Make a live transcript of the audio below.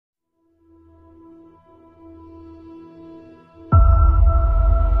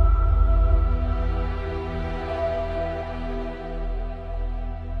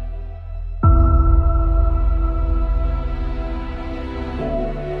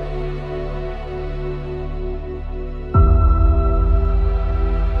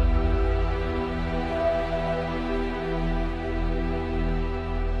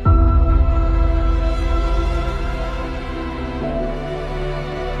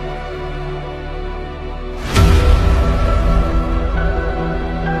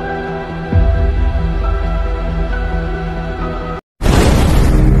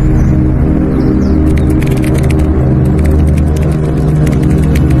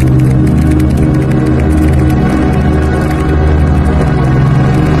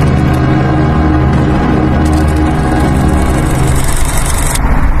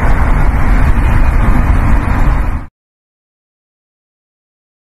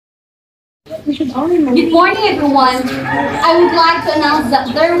Good morning, everyone. I would like to announce that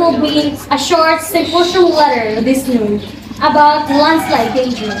there will be a short symposium letter this noon about landslide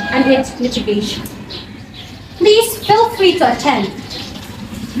danger and its mitigation. Please feel free to attend.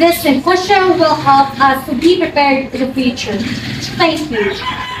 This symposium will help us to be prepared in the future. Thank you.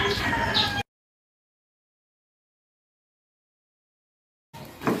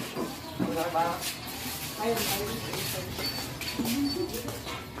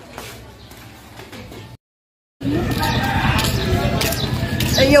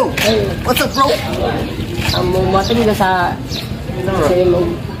 Hey yo! Hey, what's up bro? Mating ka sa mo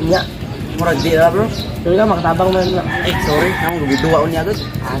niya. Murag di na bro? Pero ka makatabang man na. Ay, sorry. Ako gubiduwa ko niya agad.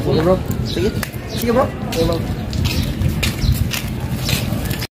 Sige bro. Sige. Sige bro. Sige bro.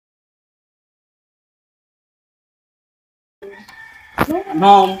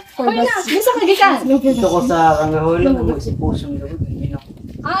 Mom. Bisa ka gikan? Dito ko sa Kangahol. Si Pusong gawin.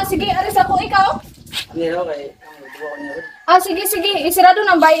 Sige, aris ako ikaw. Ano yun? Kaya gubiduwa ko niya agad. Sige. Isirado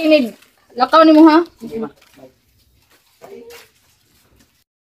ng bahay inid. Lakaw ni mo ha? Sige ma.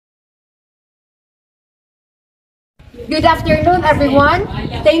 Good afternoon, everyone.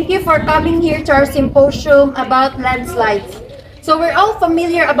 Thank you for coming here to our symposium about landslides. So we're all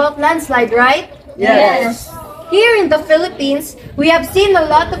familiar about landslide, right? Yes. Here in the Philippines, we have seen a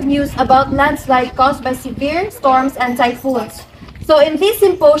lot of news about landslide caused by severe storms and typhoons. So in this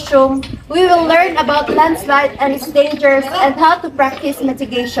symposium, we will learn about landslide and its dangers and how to practice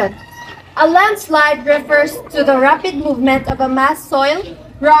mitigation. A landslide refers to the rapid movement of a mass soil,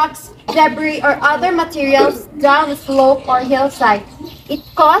 rocks, debris, or other materials down a slope or hillside. It's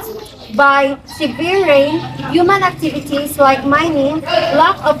caused by severe rain, human activities like mining,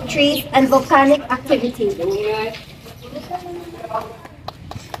 lack of trees, and volcanic activity.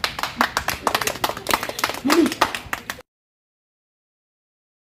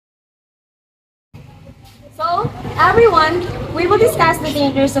 So, everyone, we will discuss the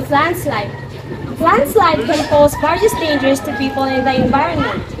dangers of landslide. Landslide can pose various dangers to people in the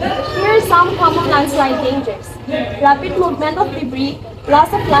environment. Here are some common landslide dangers: rapid movement of debris, loss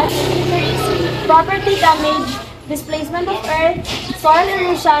of life injuries, property damage, displacement of earth, soil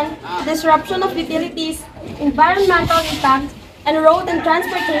erosion, disruption of utilities, environmental impact, and road and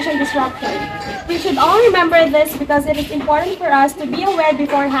transportation disruption. We should all remember this because it is important for us to be aware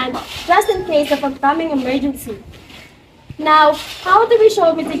beforehand, just in case of a coming emergency. Now, how do we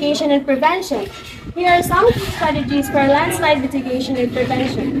show mitigation and prevention? Here are some key strategies for landslide mitigation and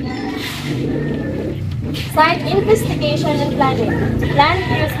prevention. Site investigation and planning, land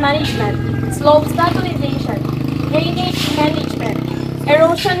use management, slope stabilization, drainage management,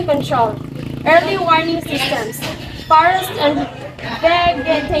 erosion control, early warning systems, forest and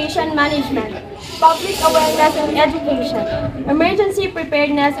vegetation management, public awareness and education, emergency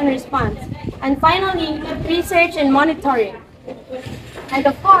preparedness and response, and finally, research and monitoring. And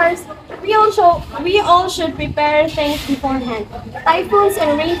of course, we all should prepare things beforehand. Typhoons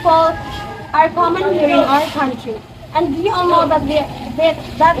and rainfall are common here in our country, and we all know that they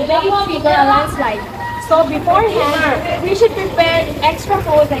trigger a landslide. So beforehand, we should prepare extra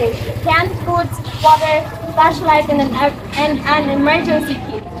clothing, canned foods, water, flashlight, and an emergency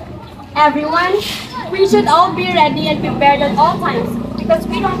kit. Everyone, we should all be ready and prepared at all times because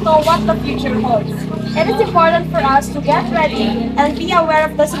we don't know what the future holds. It is important for us to get ready and be aware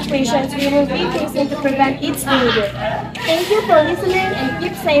of the situations we will be facing to prevent its danger. Thank you for listening and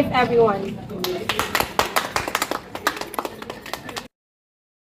keep safe, everyone.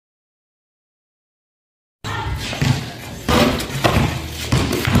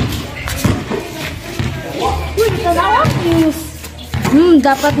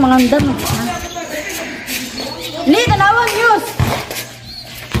 Dapat mangandam. Ni tanawang news.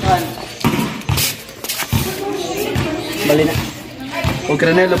 Bali na. Huwag ka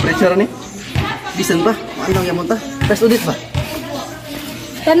na yung pressure ni. Bisan ba? Ano yung monta? Press audit ba?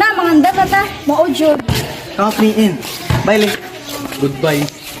 Tana mangandam na ta. Maudyo. Count me in. Bye, Le. Goodbye.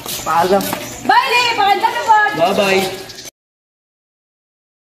 Paalam. Bye, Le. Pangandam na ba? Bye-bye.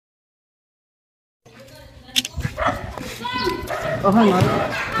 Oh, hang on.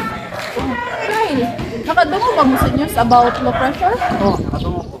 Hey, nakadungo ba mo sa news about low pressure? Oh,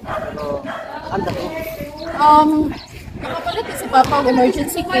 nakatungo ko. Pero, anda ko. Nakapalit si Papa ng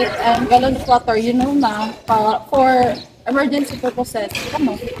emergency kit and gallon of water, you know na, for emergency purposes.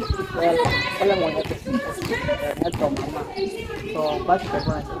 Ano? Well, wala mo ito. Ito, mama. So, bakit ka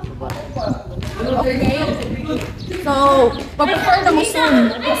ba nasa ito ba? Okay. So, pag-prepare na mo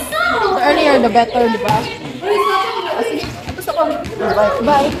soon. The earlier, the better, di ba? Sige, tapos ako.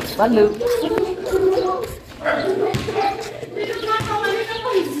 Bye. Bye.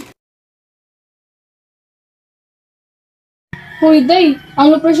 Hoy, day, ang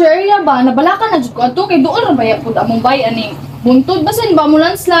low pressure area ba, nabala ka na dyan ko ato, kay doon na baya po among bay, ani. Buntod, basin ba mo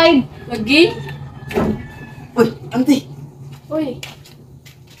landslide? Lagi? Uy, auntie. Uy,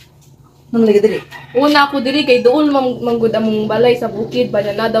 Nang lagi dali. una ako diri kay doon manggod among balay sa bukid, ba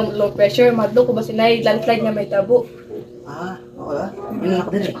na daw low pressure, madlo ko ba sinay landslide nga may tabo. Ah, oo ah. Ano na ako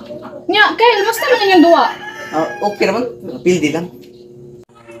dali? Nya, Kyle, mas naman yung duwa. Ah, okay naman. Pildi lang.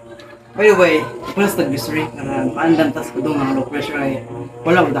 By the way, plus nag-history na maandam tas ko doon mga low pressure ay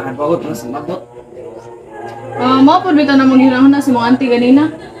wala mo dahan pagod mas mabot. Mao pud bitaw na maghirahon na si mong auntie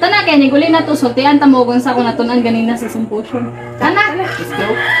ganina. Tana kay ni guli na to sultian ta mo kung sa ko natunan ganina sa symposium. Tana. Let's go.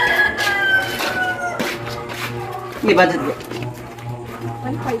 May budget ba?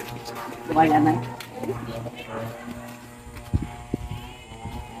 1.5. Bayan na.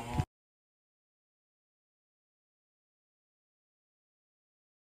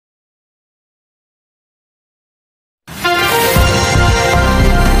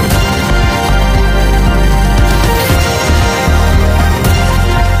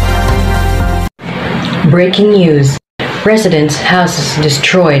 Breaking news. Residents' houses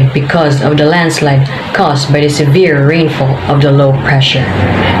destroyed because of the landslide caused by the severe rainfall of the low pressure.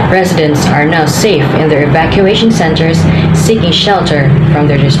 Residents are now safe in their evacuation centers, seeking shelter from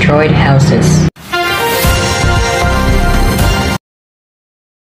their destroyed houses.